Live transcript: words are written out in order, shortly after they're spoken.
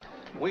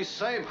We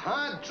serve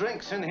hard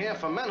drinks in here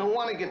for men who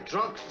want to get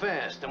drunk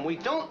fast, and we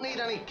don't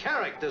need any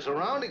characters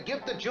around to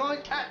give the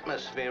joint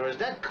atmosphere. Is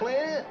that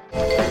clear?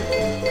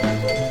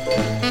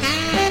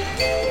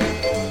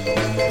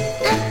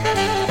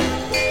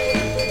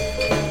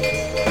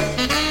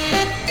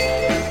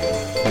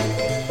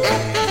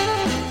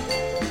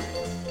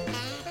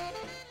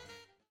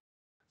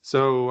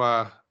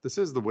 So this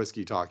is the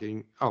whiskey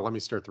talking. Oh, let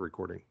me start the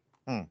recording.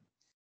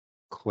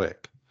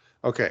 Click.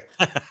 Okay.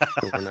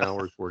 So we're now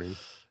recording.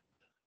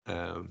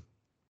 The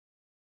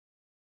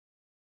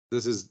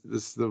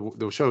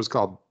show is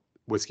called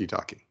Whiskey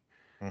Talking.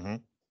 Mm-hmm.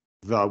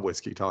 The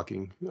Whiskey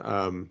Talking.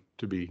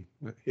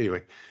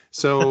 Anyway.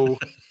 So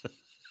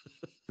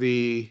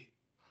today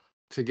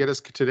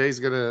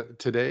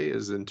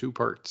is in two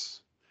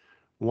parts.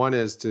 One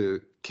is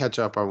to catch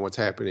up on what's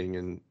happening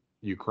in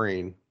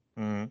Ukraine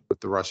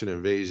with the Russian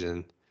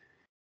invasion.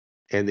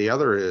 And the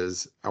other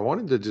is I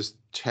wanted to just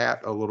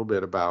chat a little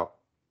bit about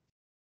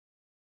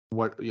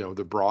what,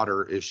 the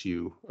broader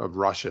issue of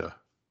Russia.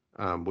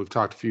 We've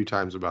talked a few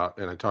times about,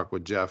 and I talked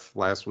with Jeff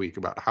last week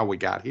about how we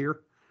got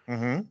here.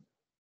 Mm-hmm.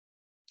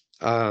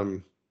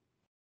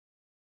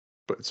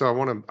 But so I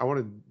want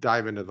to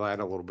dive into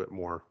that a little bit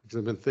more because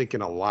I've been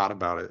thinking a lot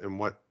about it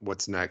and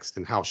what's next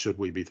and how should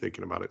we be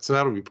thinking about it. So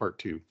that'll be part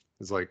two.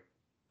 It's like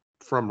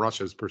from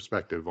Russia's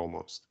perspective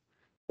almost.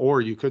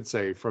 Or you could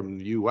say from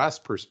the U.S.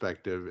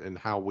 perspective and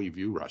how we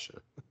view Russia.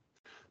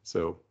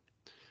 So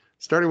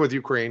starting with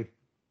Ukraine.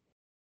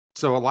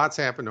 So a lot's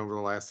happened over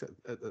the last,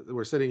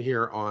 we're sitting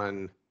here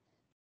on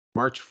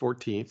March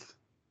 14th,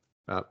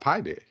 Pi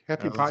Day.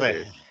 Happy Pi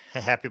Day.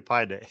 Happy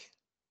Pi Day.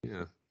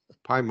 Yeah.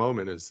 Pi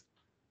moment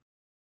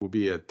will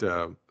be at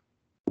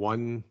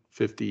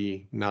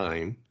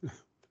 1:59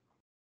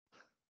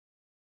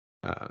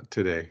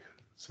 today.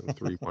 So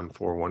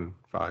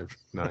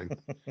 314159.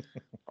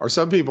 Or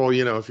some people,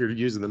 if you're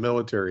using the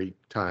military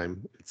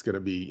time, it's going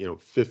to be,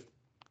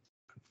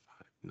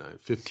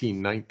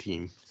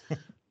 1519,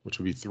 which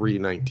would be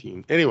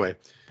 319. Anyway,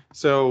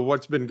 so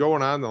what's been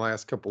going on the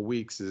last couple of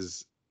weeks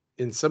is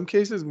in some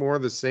cases more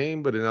of the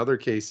same, but in other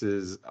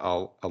cases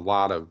a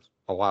lot of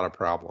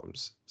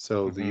problems.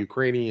 So the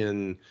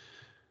Ukrainian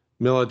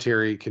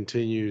military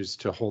continues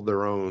to hold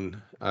their own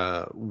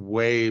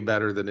way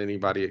better than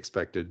anybody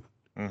expected.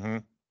 Mm-hmm.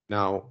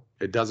 Now,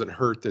 it doesn't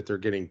hurt that they're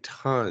getting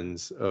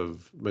tons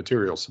of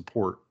material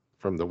support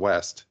from the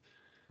West,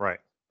 right?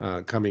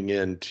 Coming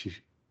in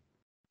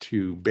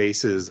to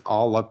bases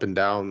all up and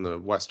down the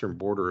western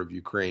border of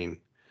Ukraine.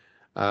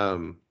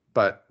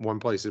 But one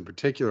place in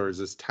particular is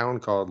this town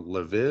called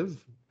Lviv,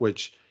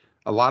 which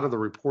a lot of the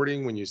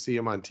reporting, when you see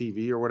them on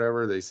TV or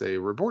whatever, they say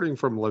reporting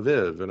from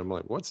Lviv. And I'm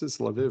like, what's this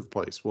Lviv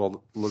place?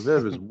 Well,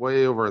 Lviv is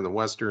way over in the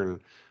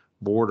western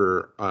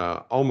border,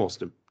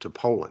 almost to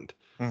Poland,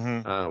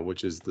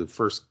 which is the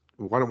first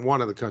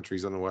one of the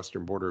countries on the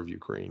western border of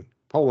Ukraine.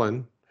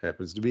 Poland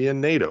happens to be in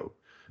NATO.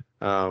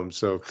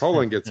 So if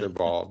Poland gets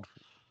involved,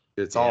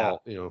 it's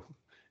all,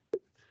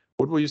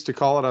 what we used to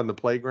call it on the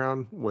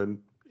playground when,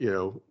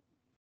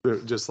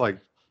 just like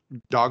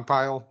dog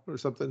pile or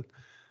something.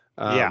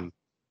 Once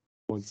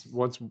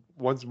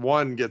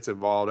one gets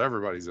involved,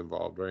 everybody's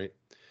involved, right?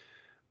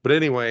 But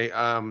anyway,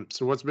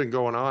 so what's been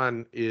going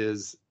on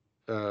is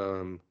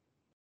that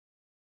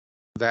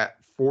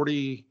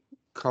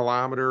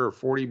 40-kilometer or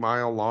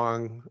 40-mile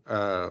long,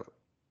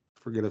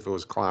 forget if it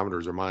was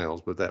kilometers or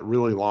miles, but that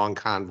really long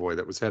convoy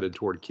that was headed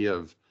toward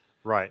Kiev,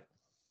 right,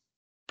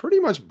 pretty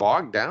much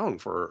bogged down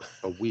for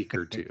a week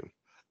or two.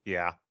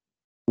 Yeah.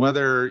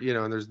 Whether,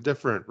 and there's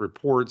different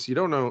reports, you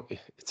don't know,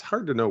 it's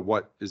hard to know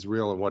what is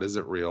real and what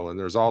isn't real. And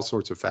there's all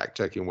sorts of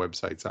fact-checking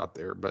websites out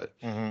there, but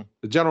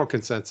the general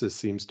consensus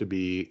seems to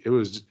be it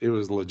was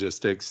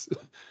logistics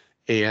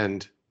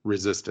and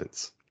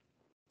resistance.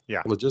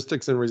 Yeah.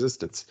 Logistics and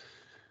resistance.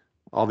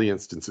 All the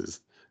instances.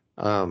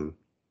 They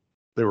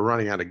were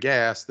running out of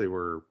gas. They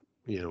were,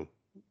 the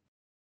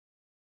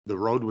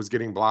road was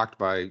getting blocked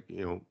by,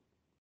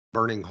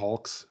 burning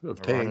hulks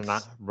of tanks.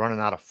 Running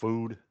out of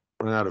food.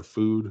 Running out of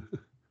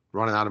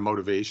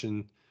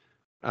motivation.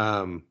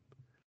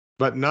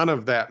 But none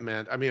of that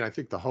meant, I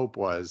think the hope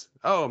was,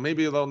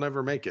 maybe they'll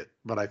never make it.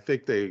 But I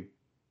think they've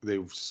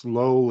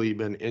slowly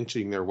been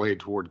inching their way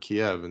toward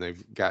Kiev, and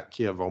they've got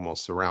Kiev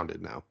almost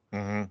surrounded now.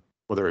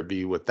 Whether it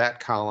be with that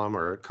column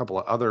or a couple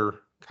of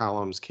other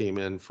columns came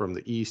in from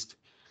the east,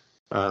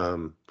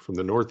 from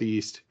the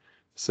northeast.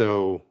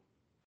 So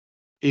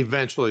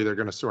eventually they're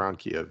going to surround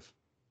Kiev.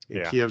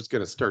 And Kiev's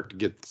going to start to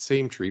get the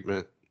same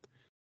treatment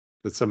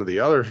that some of the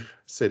other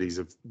cities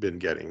have been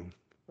getting.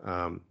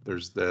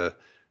 There's the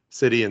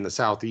city in the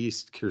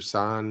southeast,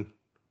 Kherson,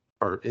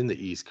 or in the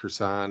east,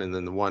 Kherson, and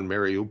then the one,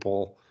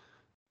 Mariupol.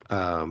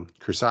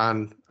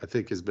 Kherson, I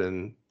think, has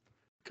been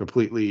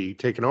completely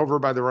taken over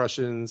by the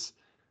Russians,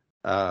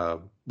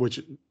 and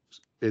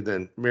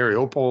then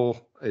Mariupol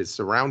is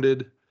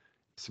surrounded.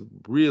 Some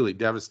really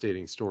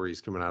devastating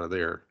stories coming out of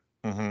there.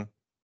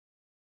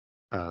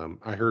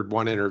 I heard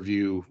one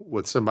interview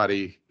with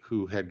somebody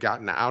who had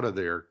gotten out of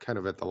there kind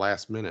of at the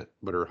last minute,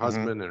 but her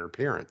husband and her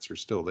parents are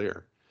still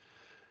there.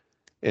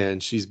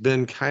 and she's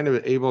been kind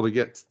of able to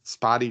get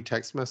spotty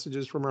text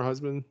messages from her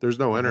husband. There's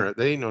no internet.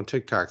 There ain't no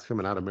TikToks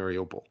coming out of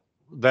Mariupol.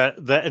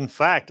 That in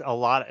fact, a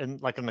lot in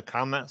the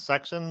comment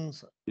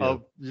sections Yeah.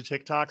 of the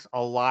TikToks,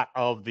 a lot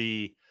of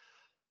the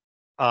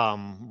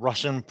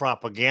Russian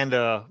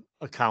propaganda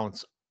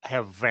accounts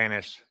have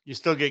vanished. You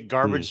still get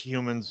garbage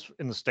humans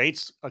in the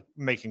States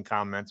making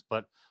comments,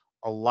 but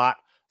a lot,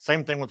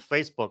 same thing with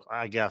Facebook,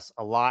 I guess.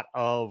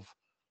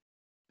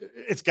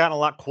 It's gotten a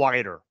lot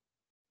quieter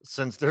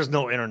since there's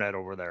no internet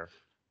over there.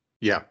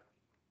 Yeah.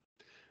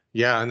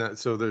 Yeah. And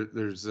so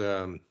there's,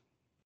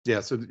 yeah.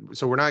 So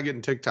we're not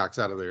getting TikToks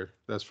out of there.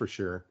 That's for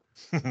sure.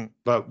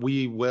 But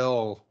we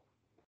will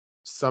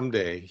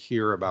someday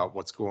hear about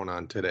what's going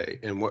on today.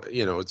 And what,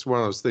 it's one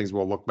of those things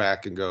we'll look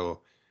back and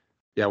go,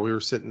 yeah, we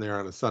were sitting there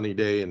on a sunny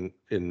day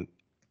in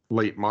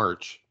late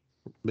March,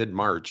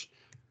 mid-March,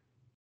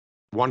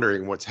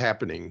 wondering what's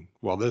happening.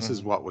 Well, this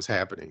is what was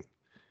happening.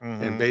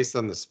 And based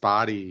on the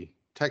spotty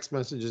text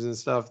messages and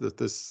stuff that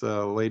this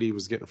lady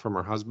was getting from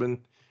her husband,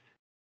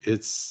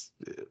 it's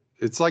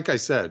like I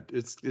said,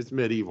 it's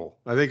medieval.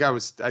 I think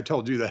I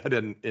told you that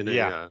in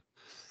Yeah.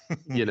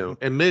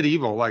 and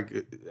medieval,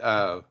 like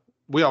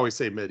we always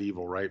say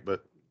medieval, right?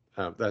 But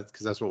that's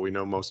because that's what we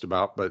know most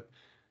about. But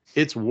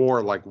it's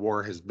war like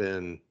war has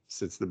been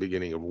since the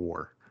beginning of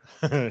war,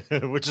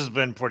 which has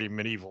been pretty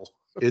medieval.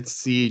 It's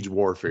siege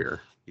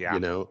warfare, Yeah.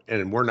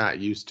 and we're not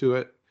used to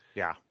it.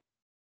 Yeah.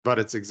 But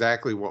it's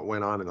exactly what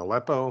went on in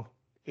Aleppo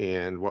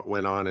and what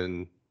went on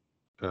in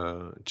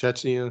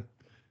Chechnya.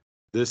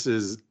 This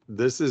is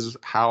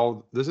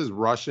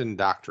Russian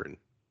doctrine,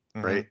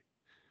 right?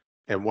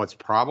 And what's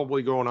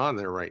probably going on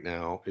there right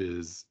now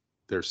is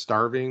they're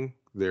starving,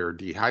 they're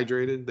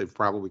dehydrated, they've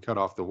probably cut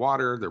off the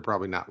water, they're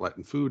probably not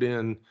letting food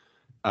in,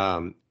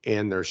 and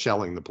they're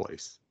shelling the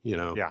place,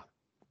 Yeah.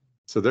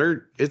 So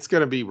it's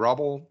going to be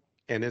rubble,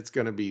 and it's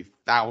going to be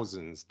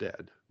thousands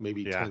dead,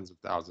 maybe Yeah. tens of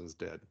thousands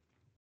dead.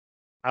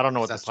 I don't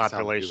know what the That's just how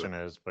we do population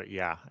is, but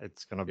yeah,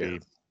 it's going to be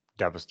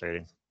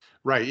devastating.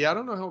 Right. Yeah. I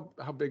don't know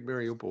how big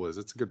Mariupol is.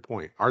 It's a good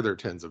point. Are there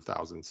tens of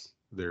thousands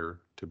there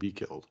to be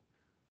killed?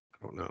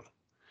 I don't know.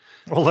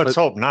 Well, let's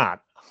hope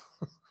not.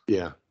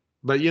 Yeah.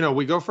 But,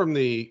 we go from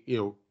the,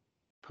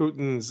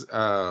 Putin's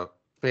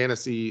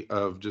fantasy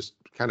of just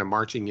kind of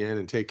marching in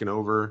and taking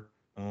over.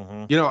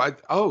 When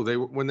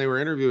they were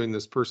interviewing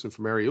this person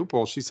from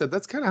Mariupol, she said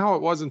that's kind of how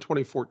it was in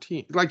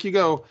 2014. Like, you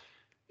go,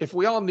 if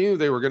we all knew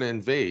they were going to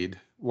invade,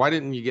 why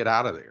didn't you get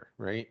out of there?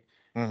 Right.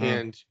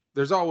 And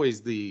there's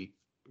always the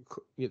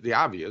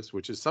obvious,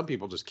 which is some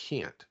people just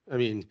can't. I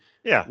mean,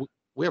 yeah,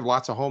 we have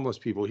lots of homeless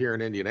people here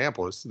in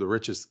Indianapolis, the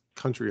richest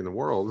country in the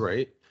world,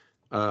 right?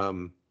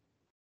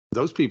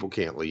 Those people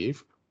can't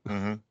leave.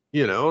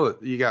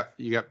 You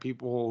got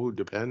people who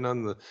depend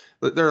on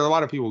there are a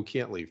lot of people who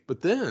can't leave.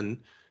 But then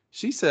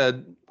she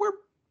said,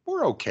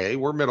 we're okay.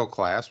 We're middle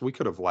class. We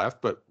could have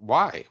left, but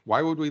why?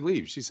 Why would we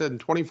leave? She said in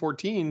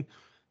 2014,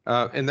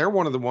 and they're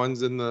one of the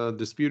ones in the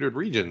disputed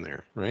region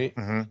there, right?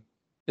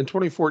 In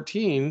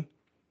 2014,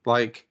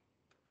 like,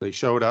 they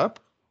showed up,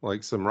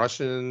 like some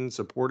Russian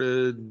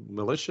supported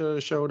militia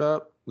showed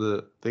up.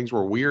 The things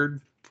were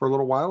weird for a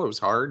little while. It was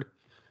hard.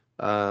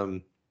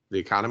 The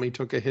economy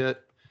took a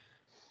hit,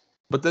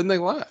 but then they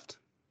left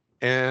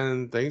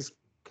and things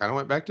kind of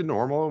went back to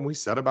normal, and we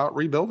set about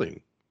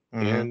rebuilding.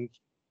 And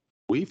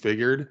we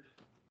figured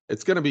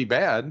it's going to be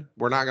bad.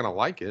 We're not going to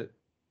like it,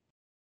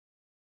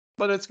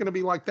 but it's going to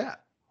be like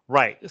that.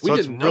 Right. We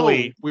didn't know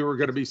we were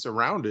going to be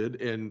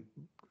surrounded and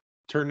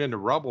turned into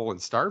rubble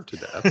and starved to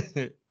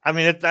death. I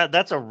mean,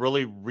 that's a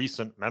really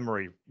recent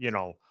memory, in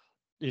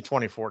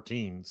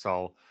 2014.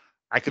 So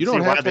I could see why they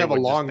would. You don't have to have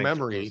a long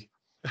memory.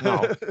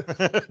 No,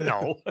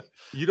 no.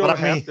 You don't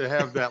have to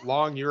have that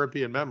long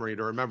European memory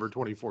to remember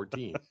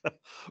 2014.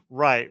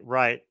 Right.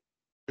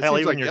 Hell,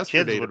 even your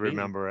kids would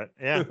remember it.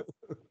 Yeah.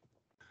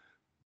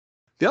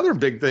 The other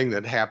big thing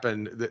that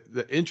happened,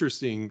 the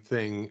interesting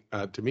thing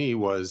to me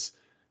was,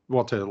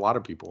 well, to a lot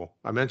of people,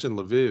 I mentioned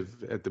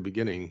Lviv at the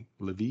beginning.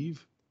 Lviv?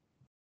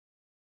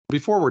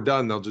 Before we're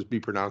done, they'll just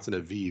be pronouncing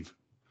it Viv.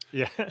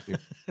 Yeah.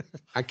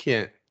 I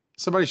can't.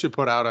 Somebody should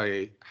put out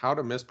how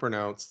to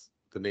mispronounce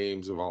the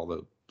names of all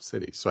the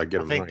cities so I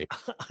get them right.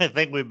 I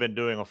think we've been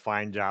doing a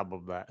fine job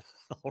of that.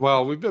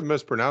 Well, we've been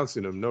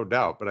mispronouncing them, no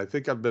doubt, but I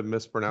think I've been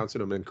mispronouncing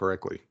them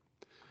incorrectly.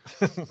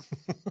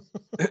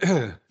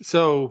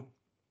 So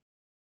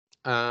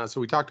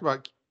we talked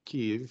about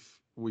Kyiv.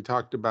 We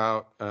talked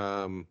about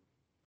the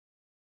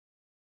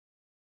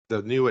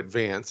new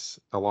advance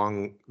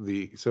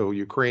so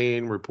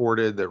Ukraine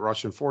reported that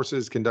Russian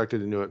forces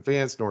conducted a new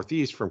advance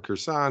northeast from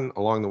Kherson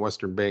along the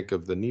western bank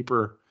of the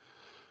Dnieper.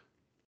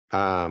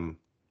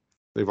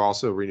 They've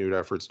also renewed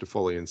efforts to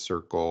fully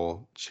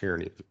encircle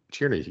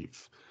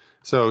Chernihiv.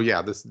 So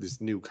yeah, this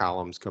new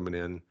column's coming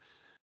in.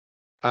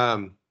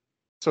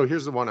 So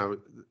here's the one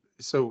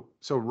so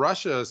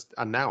Russia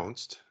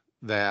announced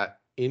that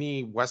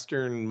any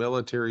Western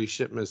military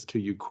shipments to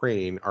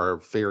Ukraine are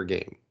fair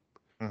game.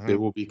 They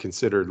will be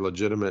considered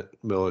legitimate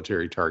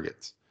military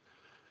targets.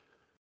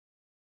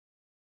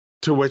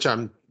 To which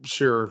I'm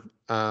sure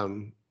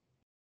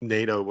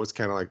NATO was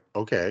kind of like,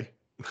 okay,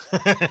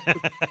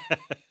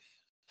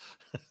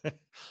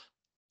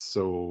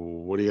 so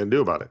what are you gonna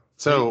do about it?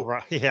 So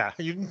yeah,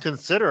 you can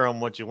consider them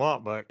what you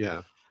want, but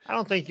yeah, I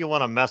don't think you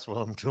want to mess with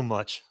them too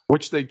much.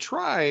 which they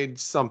tried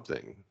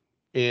something,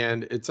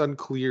 and it's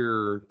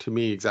unclear to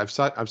me because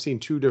I've seen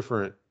two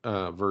different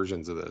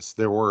versions of this.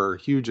 There were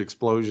huge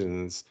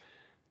explosions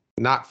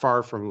not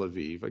far from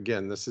Lviv.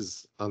 Again, this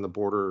is on the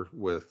border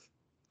with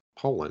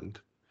Poland,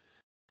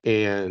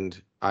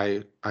 and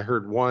I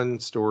heard one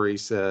story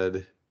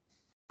said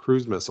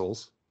cruise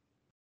missiles,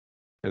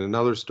 and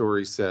another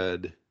story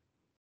said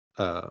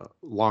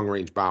long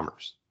range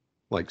bombers,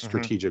 like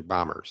strategic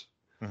bombers.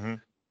 Mm-hmm.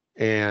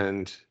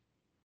 And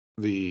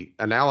the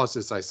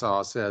analysis I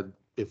saw said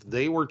if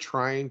they were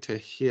trying to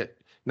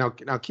hit now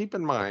keep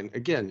in mind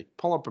again,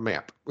 pull up a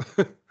map.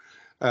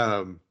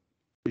 And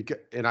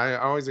I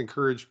always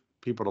encourage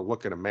people to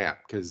look at a map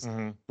because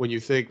when you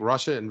think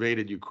Russia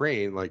invaded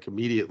Ukraine, like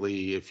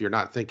immediately, if you're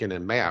not thinking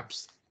in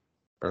maps,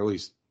 or at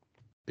least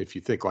if you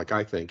think like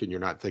I think and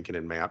you're not thinking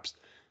in maps,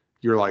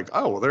 you're like,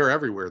 oh, well, they're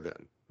everywhere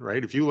then,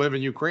 right? If you live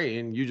in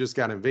Ukraine, you just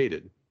got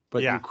invaded.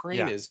 But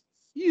Ukraine is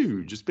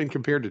huge. It's been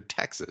compared to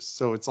Texas.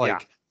 So it's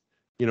like,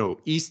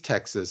 East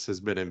Texas has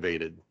been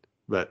invaded,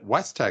 but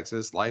West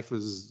Texas, life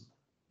is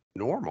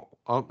normal.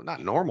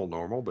 Not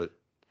normal, but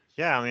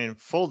yeah, I mean,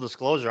 full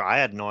disclosure, I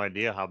had no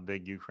idea how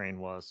big Ukraine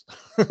was.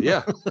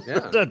 yeah.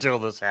 Until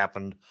this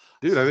happened.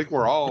 Dude, I think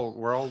we're all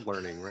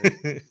learning,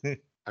 right?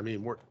 I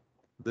mean, we're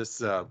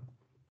this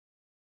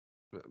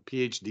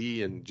PhD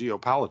in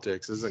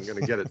geopolitics isn't going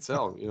to get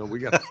itself. We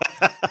got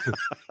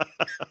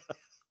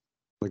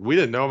like we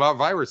didn't know about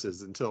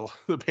viruses until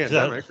the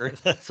pandemic, right?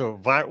 So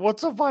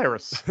what's a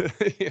virus?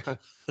 Yeah,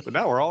 but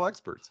now we're all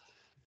experts.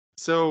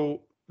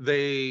 So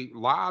they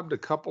lobbed a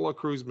couple of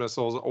cruise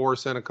missiles or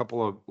sent a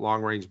couple of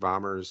long-range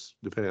bombers,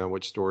 depending on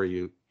which story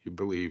you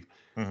believe,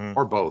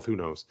 or both, who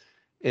knows,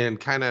 and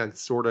kind of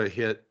sort of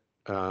hit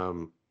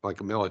like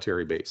a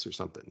military base or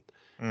something.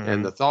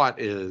 And the thought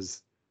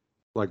is,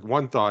 like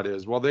one thought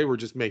is, well, they were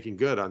just making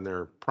good on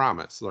their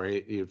promise,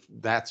 right? If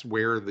that's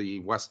where the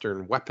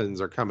Western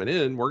weapons are coming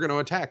in, we're going to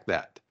attack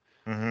that.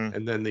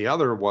 And then the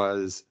other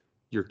was,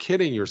 you're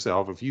kidding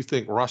yourself if you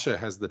think Russia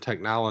has the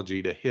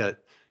technology to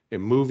hit a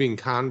moving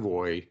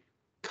convoy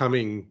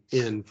coming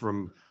in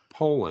from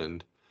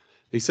Poland.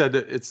 He said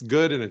that it's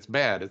good and it's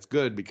bad. It's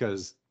good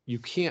because you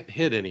can't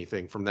hit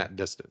anything from that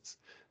distance.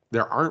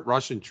 There aren't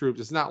Russian troops.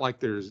 It's not like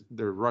there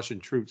are Russian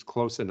troops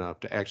close enough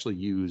to actually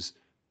use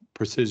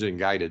precision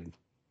guided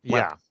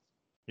weapons.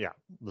 Yeah,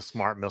 the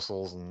smart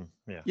missiles and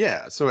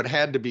so it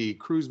had to be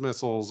cruise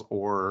missiles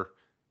or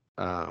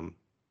and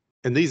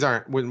these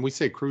aren't, when we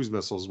say cruise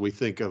missiles, we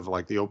think of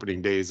like the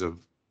opening days of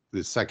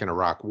the second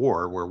Iraq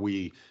War, where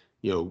we've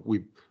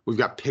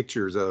got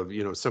pictures of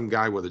some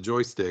guy with a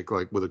joystick,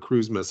 like with a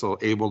cruise missile,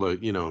 able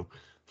to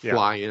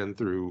fly in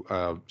through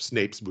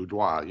Snape's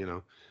boudoir.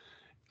 Did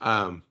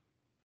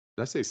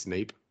I say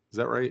Snape? Is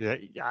that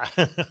right? Yeah.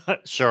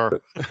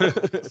 Sure.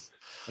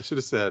 I should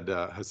have said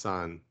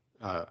Hussein,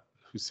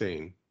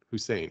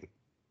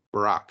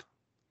 Barack,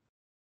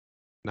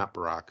 not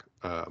Barack,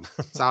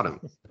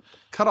 Saddam.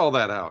 Cut all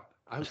that out.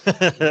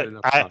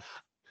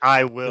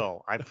 I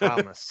will. I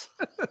promise.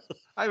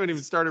 I haven't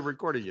even started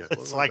recording yet.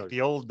 It's like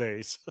the old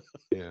days.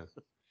 Yeah.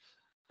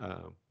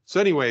 So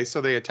anyway,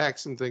 so they attacked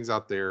some things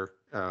out there.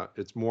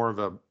 It's more of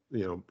a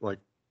like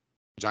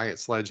giant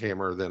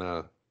sledgehammer than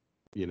a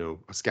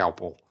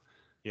scalpel.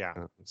 Yeah.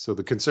 So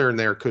the concern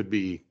there could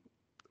be,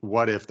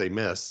 what if they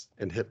miss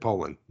and hit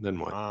Poland? Then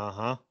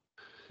what?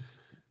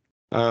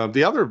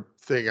 The other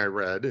thing I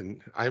read,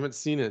 and I haven't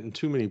seen it in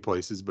too many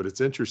places, but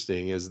it's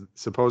interesting, is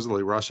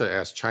supposedly Russia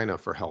asked China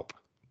for help.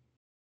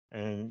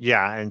 And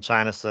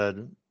China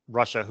said,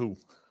 Russia who?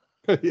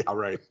 Yeah,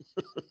 right.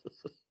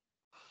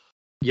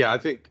 Yeah, I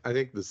think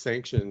the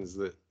sanctions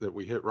that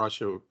we hit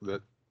Russia,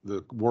 that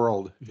the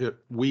world hit,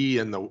 we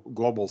in the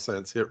global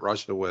sense hit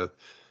Russia with,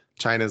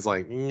 China's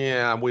like,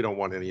 yeah, we don't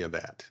want any of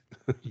that.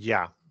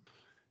 Yeah.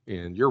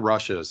 And you're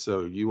Russia,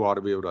 so you ought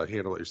to be able to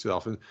handle it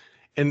yourself.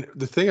 And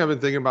the thing I've been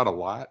thinking about a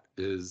lot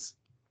is,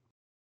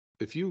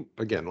 if you,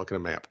 again, look at a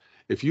map,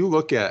 if you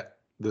look at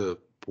the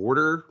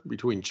border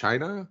between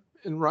China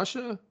and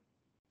Russia,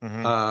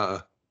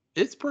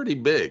 it's pretty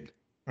big,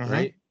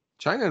 right?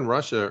 China and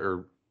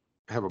Russia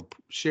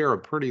share a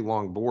pretty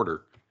long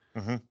border.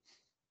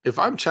 If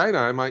I'm China,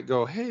 I might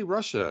go, hey,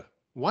 Russia,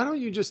 why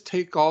don't you just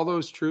take all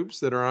those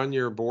troops that are on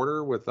your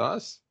border with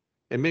us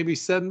and maybe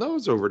send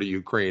those over to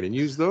Ukraine and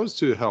use those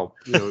to help,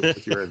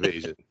 with your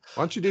invasion?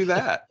 Why don't you do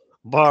that?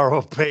 Borrow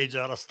a page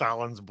out of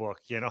Stalin's book,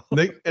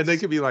 They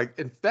could be like,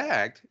 in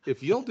fact,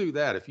 if you'll do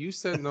that, if you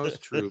send those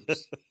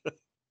troops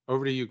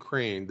over to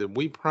Ukraine, then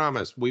we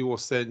promise we will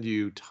send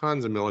you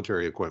tons of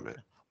military equipment.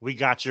 We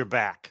got your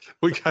back.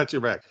 We got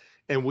your back.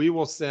 And we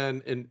will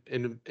send, and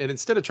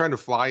instead of trying to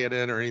fly it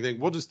in or anything,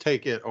 we'll just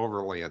take it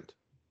overland.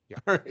 Yeah.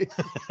 All right.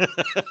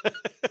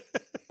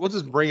 We'll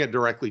just bring it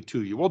directly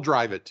to you. We'll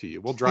drive it to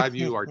you. We'll drive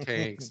you our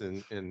tanks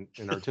and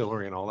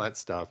artillery and all that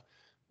stuff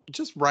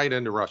just right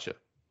into Russia.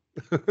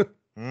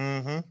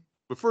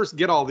 But first,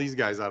 get all these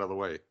guys out of the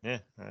way. Yeah,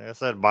 like I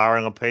said,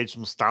 borrowing a page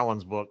from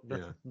Stalin's book.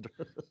 Yeah.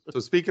 So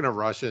speaking of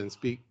Russia and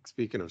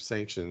speaking of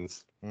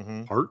sanctions,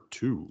 part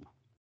 2. Do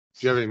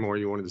you have any more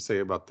you wanted to say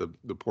about the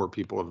poor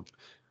people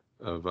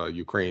of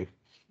Ukraine?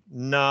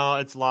 No,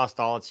 it's lost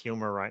all its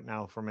humor right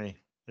now for me.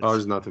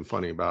 There's nothing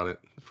funny about it,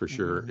 for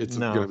sure. It's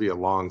going to be a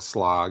long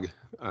slog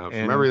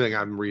from everything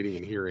I'm reading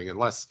and hearing,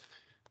 unless,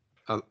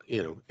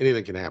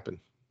 anything can happen.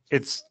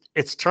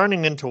 It's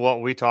turning into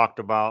what we talked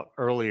about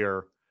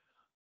earlier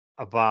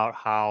about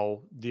how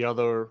the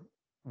other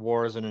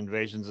wars and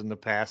invasions in the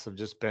past have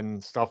just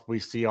been stuff we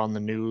see on the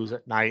news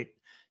at night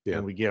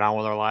and we get on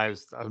with our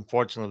lives.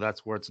 Unfortunately,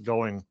 that's where it's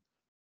going.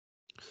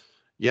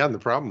 Yeah, and the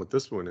problem with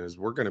this one is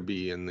we're going to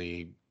be in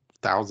the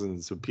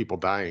thousands of people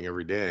dying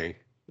every day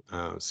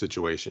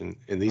situation,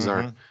 and these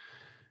aren't.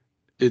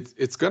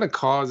 It's going to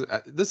cause.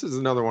 This is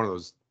another one of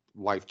those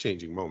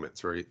life-changing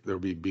moments, right?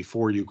 There'll be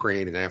before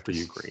Ukraine and after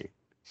Ukraine.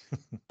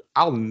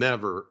 I'll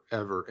never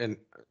ever, and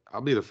I'll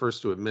be the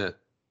first to admit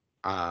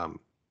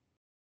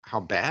how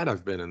bad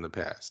I've been in the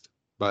past,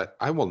 but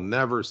I will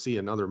never see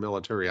another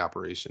military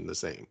operation the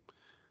same.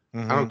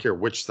 I don't care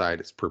which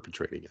side is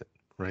perpetrating it,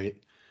 right?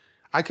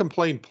 I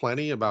complained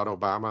plenty about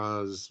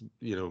Obama's,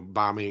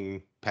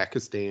 bombing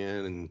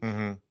Pakistan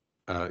and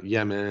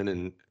Yemen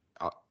and,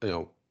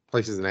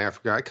 places in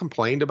Africa. I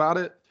complained about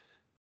it,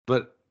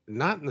 but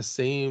not in the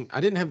same,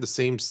 I didn't have the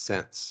same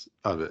sense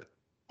of it.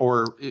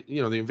 Or, the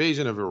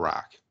invasion of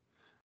Iraq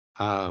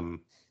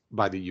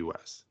by the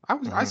U.S.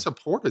 I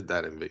supported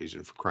that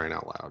invasion, for crying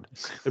out loud.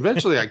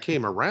 Eventually, I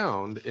came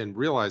around and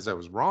realized I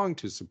was wrong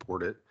to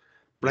support it,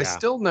 but I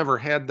still never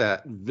had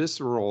that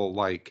visceral,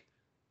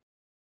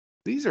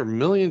 these are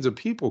millions of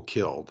people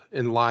killed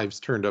and lives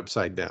turned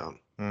upside down,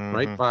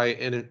 right? By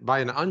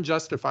an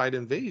unjustified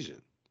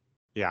invasion.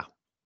 Yeah.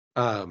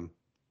 And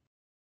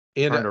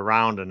turned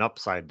around and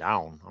upside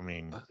down. I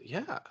mean,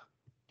 yeah.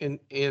 And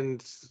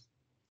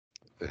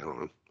I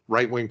don't know,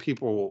 right-wing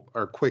people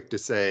are quick to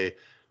say,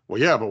 well,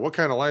 yeah, but what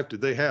kind of life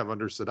did they have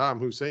under Saddam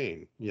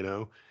Hussein?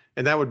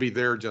 And that would be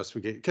their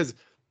justification. Because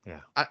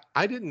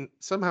I didn't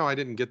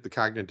get the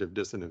cognitive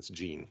dissonance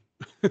gene.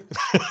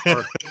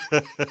 Or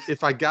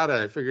if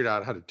I figured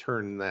out how to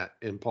turn that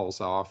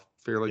impulse off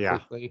fairly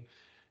quickly,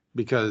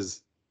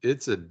 because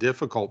it's a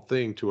difficult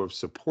thing to have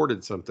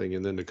supported something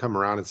and then to come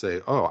around and say,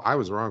 oh, I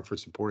was wrong for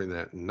supporting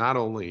that. And not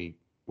only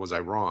was I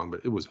wrong,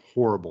 but it was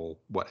horrible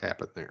what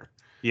happened there.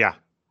 Yeah.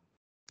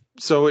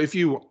 So if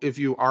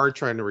you are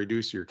trying to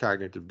reduce your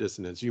cognitive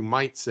dissonance, you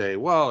might say,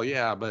 well,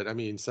 yeah, but I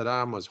mean,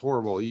 Saddam was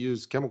horrible. He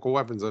used chemical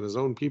weapons on his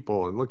own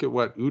people, and look at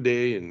what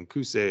Uday and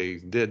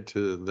Qusay did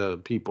to the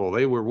people.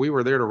 We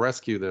were there to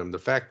rescue them. The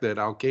fact that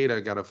Al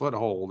Qaeda got a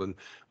foothold and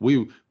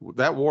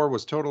that war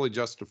was totally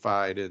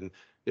justified. And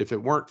if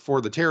it weren't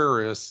for the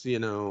terrorists,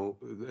 and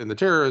the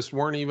terrorists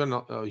weren't even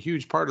a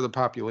huge part of the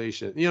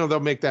population, they'll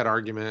make that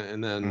argument,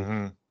 and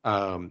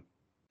then.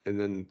 And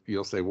then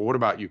you'll say, well, what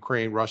about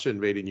Ukraine, Russia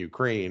invading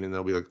Ukraine? And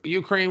they'll be like,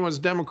 Ukraine was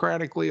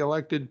democratically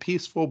elected,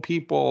 peaceful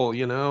people,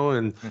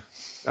 and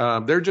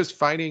they're just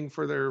fighting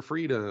for their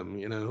freedom,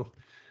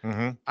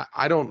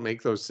 I don't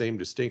make those same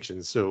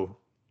distinctions. So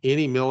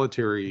any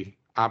military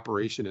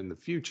operation in the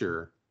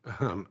future,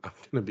 I'm going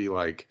to be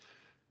like,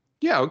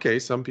 yeah, okay,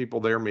 some people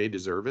there may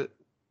deserve it,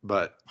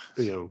 but,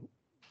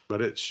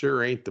 but it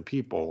sure ain't the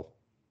people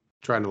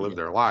trying to live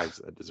their lives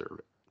that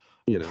deserve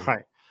it,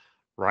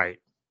 Right.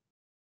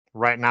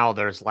 Right now,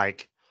 there's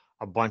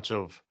a bunch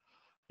of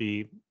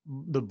the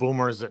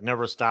boomers that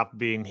never stopped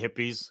being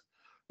hippies,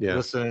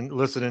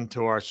 listening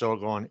to our show,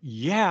 going,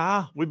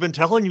 "Yeah, we've been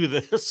telling you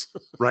this."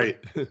 Right,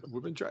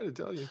 we've been trying to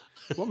tell you.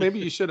 Well, maybe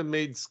you should have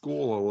made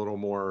school a little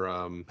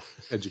more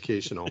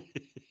educational.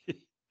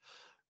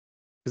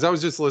 Because I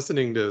was just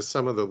listening to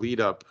some of the lead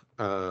up.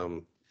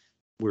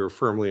 We're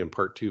firmly in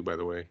part 2, by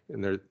the way,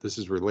 and this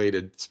is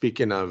related.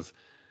 Speaking of,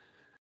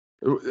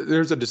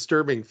 there's a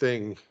disturbing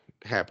thing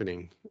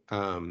happening.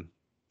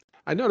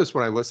 I notice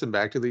when I listen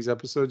back to these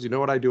episodes, you know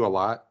what I do a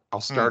lot? I'll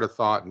start a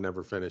thought and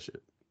never finish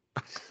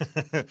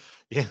it.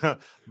 Yeah,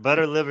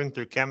 better living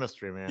through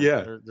chemistry, man.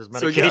 Yeah, there's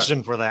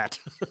medication for that.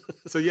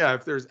 So yeah,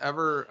 if there's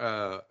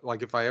ever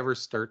if I ever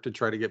start to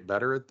try to get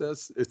better at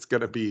this, it's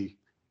gonna be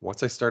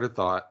once I start a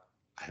thought,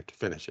 I have to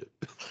finish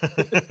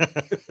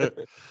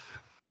it.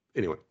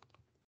 Anyway,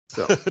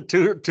 so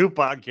two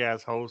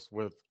podcast hosts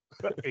with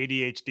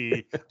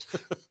ADHD.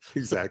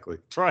 Exactly.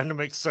 Trying to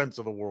make sense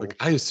of the world.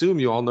 I assume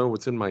you all know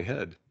what's in my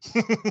head.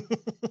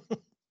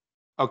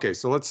 Okay,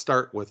 so let's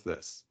start with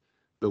this.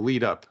 The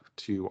lead up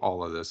to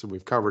all of this, and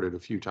we've covered it a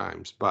few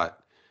times,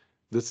 but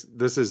this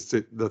is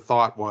the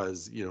thought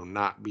was,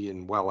 not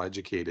being well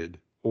educated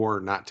or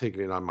not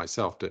taking it on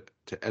myself to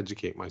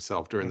educate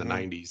myself during the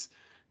 90s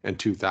and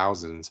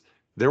 2000s.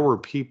 There were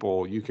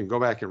people, you can go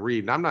back and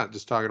read, and I'm not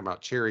just talking about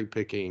cherry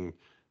picking.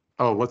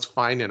 Oh, let's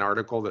find an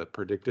article that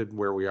predicted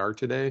where we are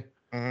today.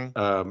 And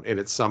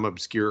it's some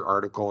obscure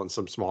article in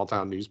some small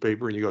town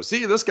newspaper. And you go,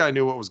 see, this guy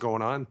knew what was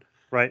going on.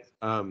 Right.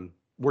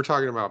 We're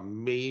talking about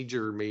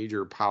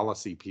major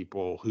policy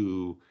people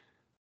who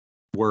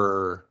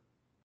were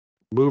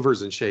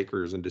movers and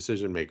shakers and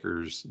decision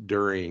makers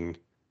during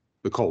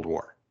the Cold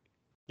War.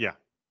 Yeah.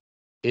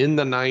 In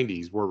the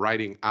 90s, we're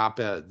writing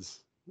op-eds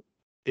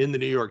in the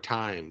New York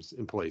Times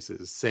in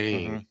places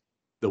saying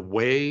the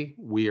way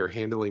we are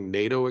handling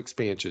NATO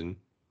expansion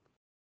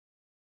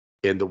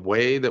and the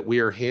way that we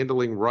are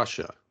handling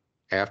Russia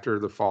after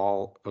the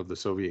fall of the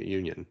Soviet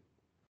Union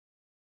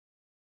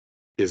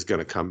is going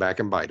to come back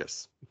and bite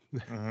us.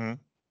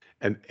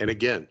 And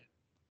again,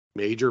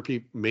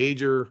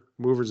 major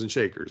movers and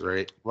shakers,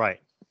 right?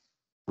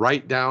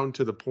 Right down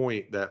to the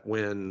point that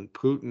when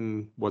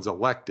Putin was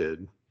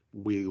elected,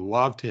 we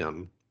loved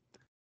him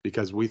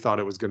because we thought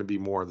it was going to be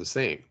more of the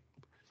same,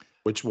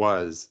 which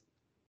was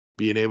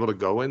being able to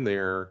go in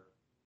there,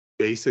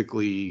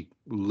 basically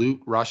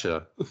loot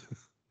Russia.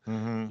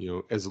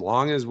 As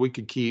long as we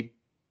could keep,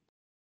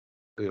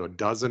 a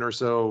dozen or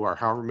so or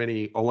however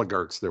many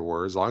oligarchs there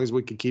were, as long as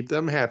we could keep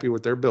them happy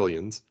with their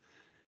billions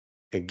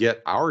and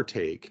get our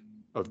take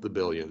of the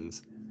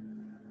billions,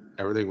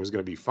 everything was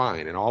going to be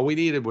fine. And all we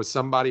needed was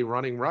somebody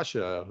running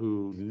Russia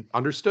who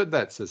understood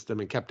that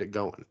system and kept it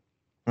going.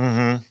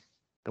 And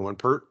when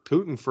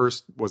Putin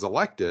first was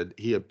elected,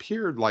 he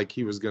appeared like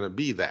he was going to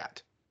be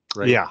that,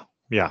 right?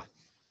 Yeah.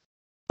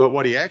 But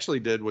what he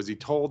actually did was he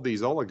told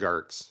these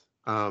oligarchs,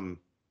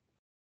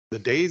 the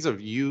days of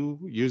you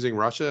using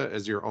Russia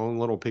as your own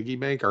little piggy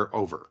bank are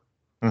over,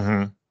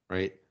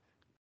 right?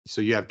 So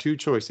you have two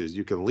choices.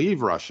 You can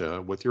leave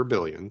Russia with your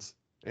billions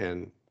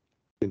and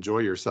enjoy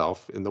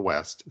yourself in the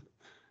West,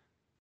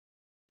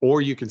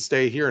 or you can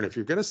stay here. And if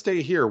you're going to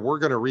stay here, we're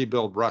going to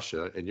rebuild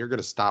Russia, and you're going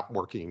to stop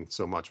working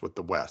so much with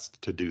the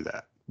West to do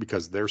that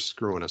because they're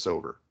screwing us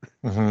over.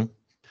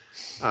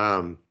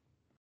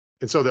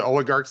 And so the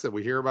oligarchs that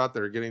we hear about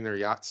that are getting their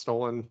yachts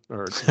stolen,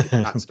 or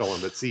not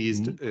stolen, but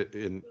seized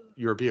in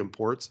European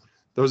ports,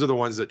 those are the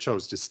ones that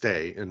chose to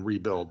stay and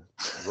rebuild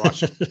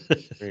Russia.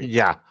 Right?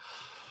 Yeah.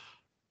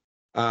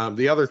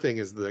 The other thing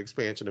is the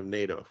expansion of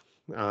NATO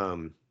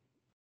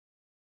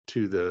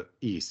to the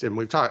east, and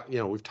we've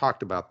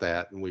talked about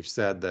that, and we've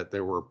said that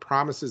there were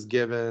promises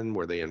given.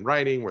 Were they in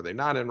writing? Were they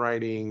not in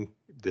writing?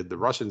 Did the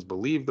Russians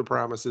believe the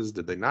promises?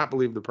 Did they not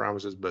believe the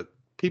promises? But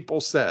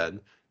people said,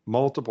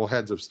 multiple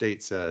heads of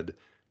state said,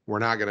 we're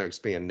not going to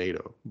expand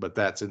NATO. But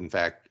that's in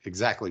fact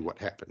exactly what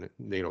happened.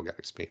 NATO got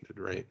expanded,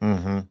 right?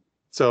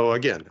 So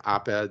again,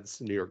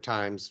 op-eds, New York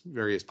Times,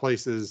 various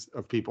places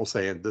of people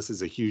saying this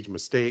is a huge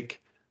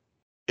mistake.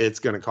 It's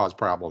going to cause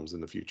problems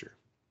in the future.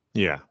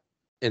 Yeah.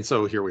 And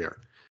so here we are.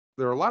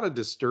 There are a lot of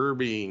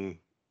disturbing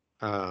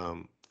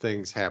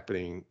things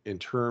happening in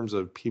terms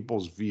of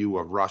people's view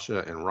of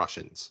Russia and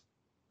Russians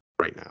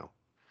right now.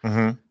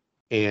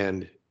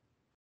 And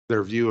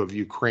their view of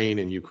Ukraine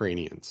and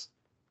Ukrainians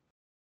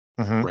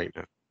right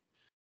now.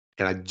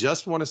 And I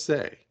just want to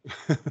say,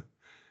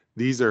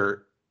 these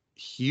are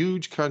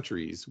huge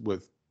countries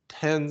with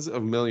tens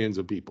of millions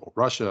of people.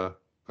 Russia,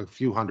 a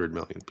few 100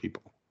 million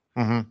people.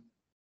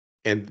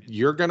 And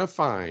you're going to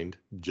find,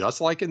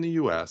 just like in the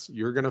US,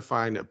 you're going to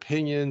find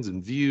opinions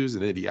and views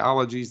and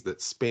ideologies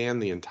that span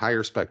the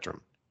entire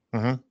spectrum.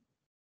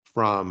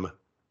 From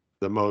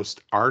the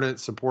most ardent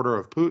supporter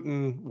of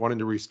Putin, wanting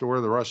to restore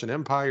the Russian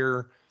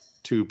Empire,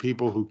 to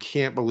people who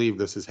can't believe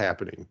this is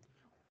happening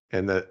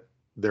and that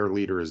their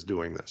leader is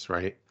doing this,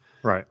 right?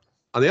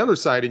 On the other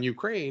side, in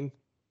Ukraine,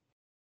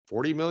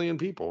 40 million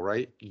people,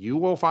 right? You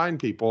will find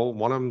people,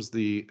 one of them's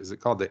is it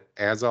called the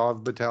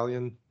Azov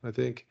Battalion, I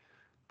think,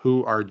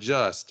 who are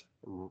just,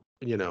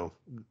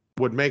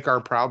 would make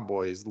our Proud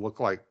Boys look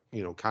like,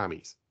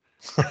 commies.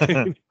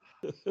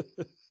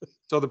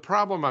 So the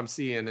problem I'm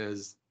seeing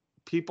is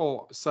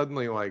people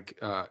suddenly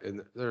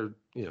and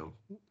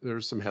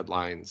there's some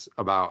headlines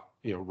about,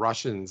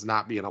 Russians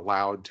not being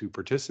allowed to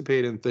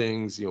participate in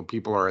things.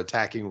 People are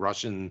attacking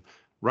Russian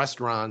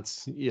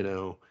restaurants,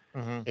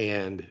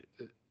 and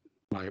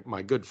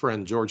my good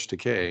friend George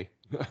Takei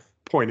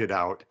pointed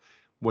out,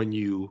 when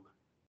you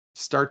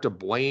start to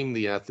blame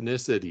the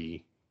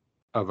ethnicity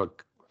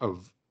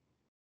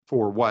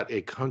for what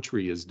a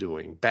country is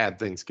doing, bad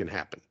things can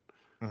happen.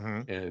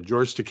 And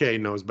George Takei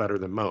knows better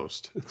than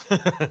most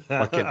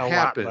what can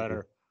happen. Lot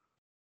better.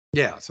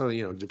 Yeah, so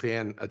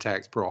Japan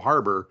attacks Pearl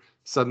Harbor.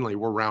 Suddenly,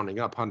 we're rounding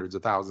up hundreds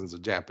of thousands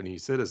of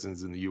Japanese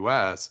citizens in the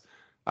U.S.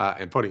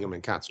 And putting them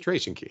in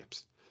concentration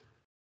camps.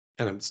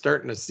 And I'm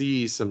starting to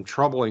see some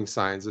troubling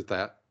signs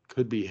that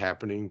could be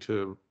happening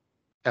to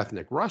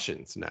ethnic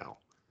Russians now.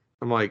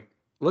 I'm like,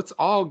 let's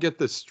all get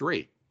this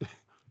straight.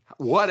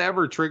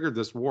 Whatever triggered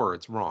this war,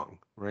 it's wrong,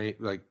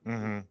 right? Like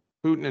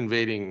Putin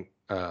invading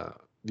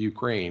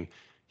Ukraine,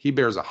 he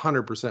bears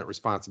 100%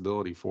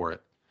 responsibility for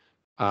it.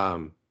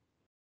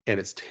 And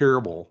it's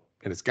terrible,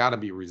 and it's got to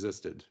be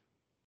resisted.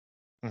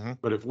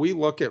 But if we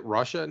look at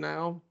Russia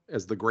now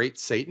as the great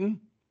Satan,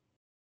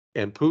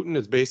 and Putin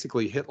is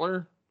basically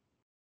Hitler,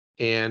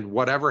 and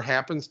whatever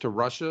happens to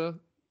Russia,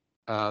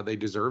 they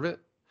deserve it.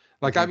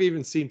 Like I've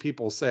even seen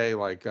people say,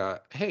 like,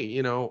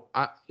 "Hey,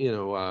 how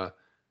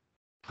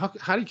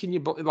can you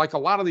like a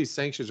lot of these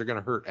sanctions are going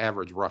to hurt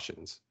average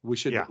Russians? We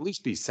should at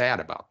least be sad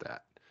about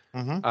that."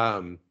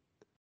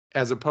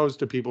 as opposed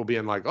to people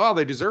being like, oh,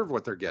 they deserve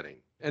what they're getting.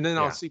 And then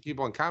Yeah. I'll see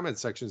people in comment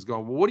sections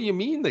going, well, what do you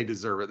mean they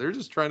deserve it? They're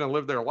just trying to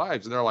live their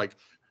lives. And they're like,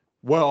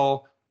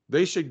 well,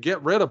 they should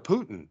get rid of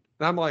Putin.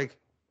 And I'm like,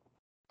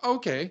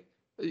 okay.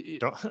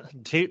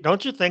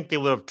 Don't you think they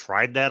would have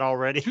tried that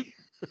already?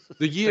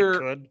 The They year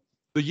could.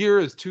 the year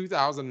is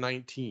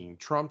 2019.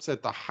 Trump's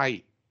at the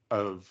height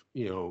of,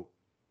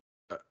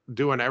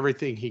 doing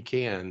everything he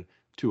can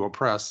to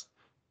oppress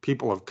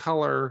people of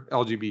color,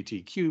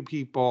 LGBTQ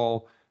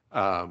people.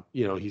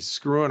 He's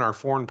screwing our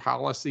foreign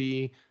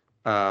policy,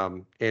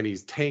 and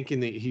he's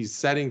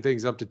setting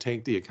things up to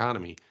tank the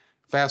economy.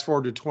 Fast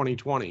forward to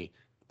 2020,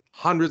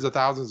 hundreds of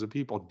thousands of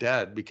people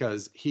dead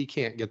because he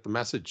can't get the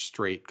message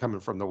straight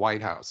coming from the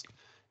White House.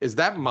 Is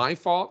that my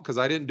fault because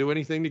I didn't do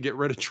anything to get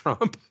rid of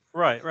Trump?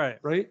 Right.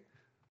 Right?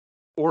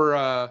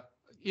 Or,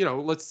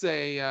 let's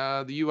say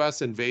the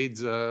U.S.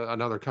 invades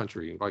another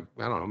country, like,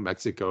 I don't know,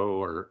 Mexico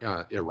or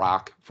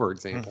Iraq, for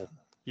example.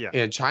 Yeah.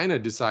 And China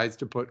decides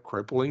to put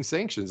crippling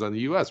sanctions on the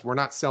U.S. We're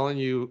not selling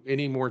you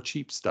any more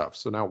cheap stuff.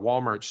 So now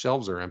Walmart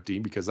shelves are empty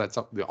because that's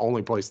the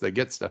only place they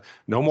get stuff.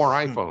 No more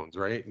iPhones,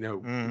 right?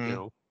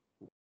 No,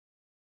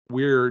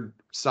 we're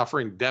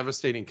suffering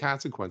devastating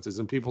consequences.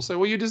 And people say,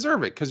 well, you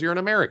deserve it because you're an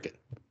American.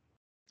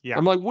 Yeah.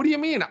 I'm like, what do you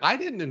mean? I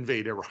didn't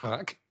invade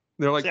Iraq.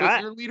 They're like,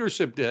 but your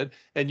leadership did,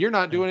 and you're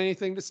not doing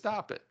anything to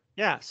stop it.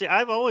 Yeah. See,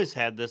 I've always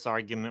had this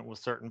argument with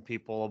certain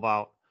people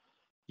about,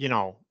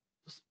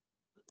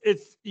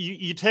 it's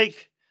you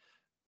take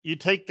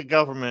the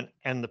government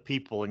and the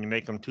people and you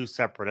make them two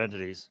separate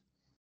entities.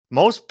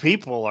 Most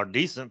people are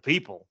decent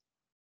people.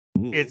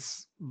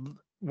 It's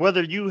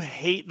whether you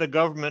hate the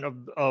government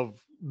of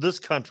this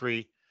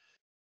country,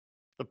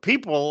 the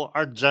people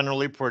are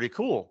generally pretty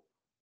cool.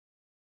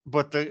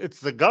 But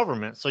it's the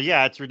government. So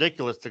yeah, it's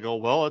ridiculous to go,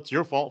 well, it's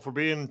your fault for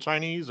being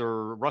Chinese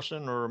or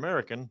Russian or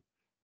American.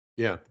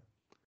 Yeah.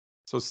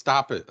 So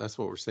stop it. That's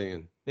what we're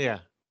saying. Yeah.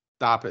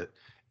 Stop it.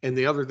 And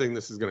the other thing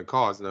this is going to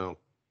cause now,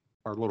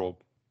 our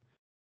little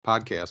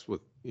podcast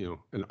with,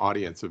 an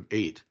audience of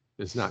 8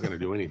 is not going to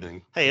do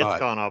anything. Hey, it's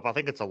gone up. I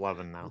think it's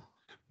 11 now.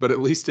 But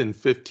at least in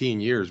 15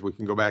 years, we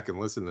can go back and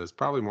listen to this.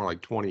 Probably more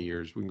like 20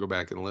 years. We can go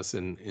back and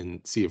listen and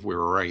see if we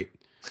were right.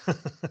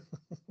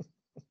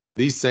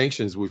 These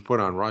sanctions we've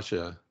put on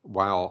Russia,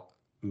 while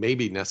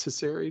maybe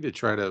necessary to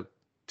try to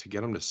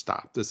get them to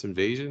stop this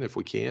invasion if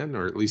we can,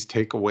 or at least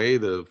take away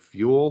the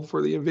fuel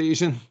for the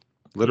invasion,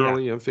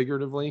 literally and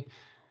figuratively,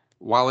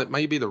 while it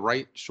may be the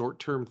right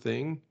short-term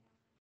thing,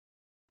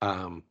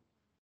 could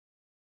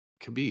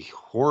be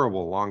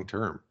horrible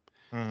long-term.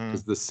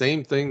 Because the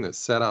same thing that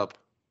set up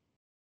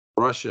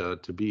Russia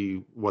to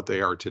be what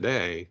they are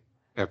today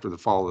after the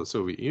fall of the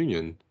Soviet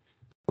Union,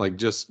 like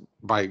just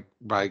by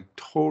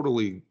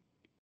totally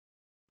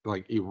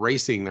like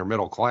erasing their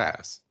middle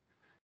class.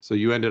 So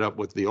you ended up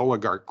with the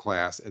oligarch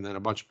class and then a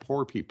bunch of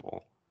poor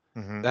people.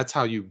 That's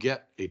how you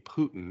get a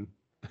Putin.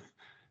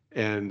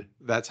 And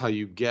that's how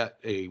you get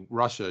a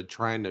Russia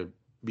trying to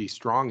be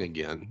strong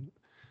again.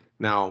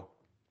 Now,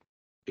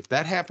 if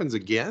that happens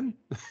again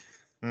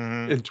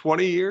in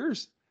 20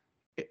 years,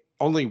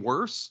 only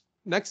worse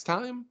next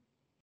time,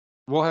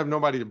 we'll have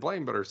nobody to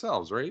blame but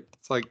ourselves, right?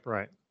 It's like,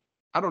 right.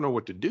 I don't know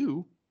what to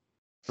do,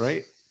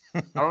 right?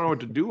 I don't know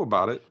what to do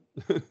about it.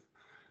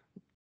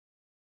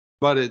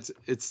 But it's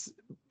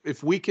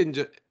if we can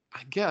just,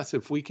 I guess,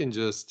 if we can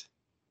just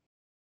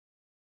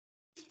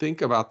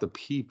think about the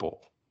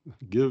people,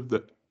 give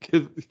the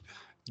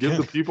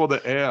people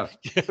the air,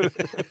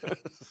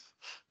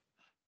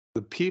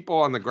 the people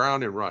on the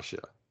ground in Russia,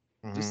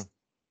 just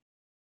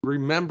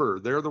remember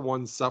they're the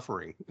ones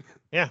suffering.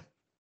 Yeah.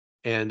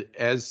 And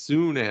as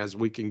soon as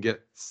we can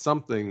get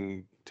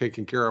something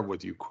taken care of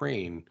with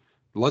Ukraine,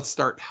 let's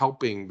start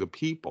helping the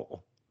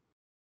people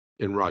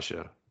in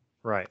Russia.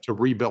 Right. To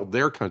rebuild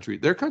their country.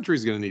 Their country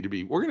is going to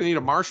need we're going to need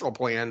a Marshall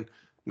Plan,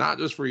 not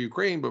just for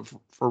Ukraine, but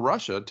for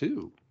Russia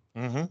too.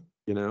 And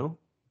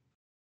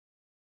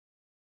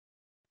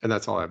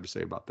that's all I have to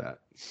say about that.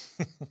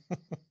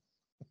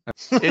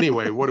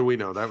 Anyway, what do we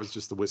know? That was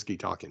just the whiskey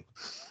talking.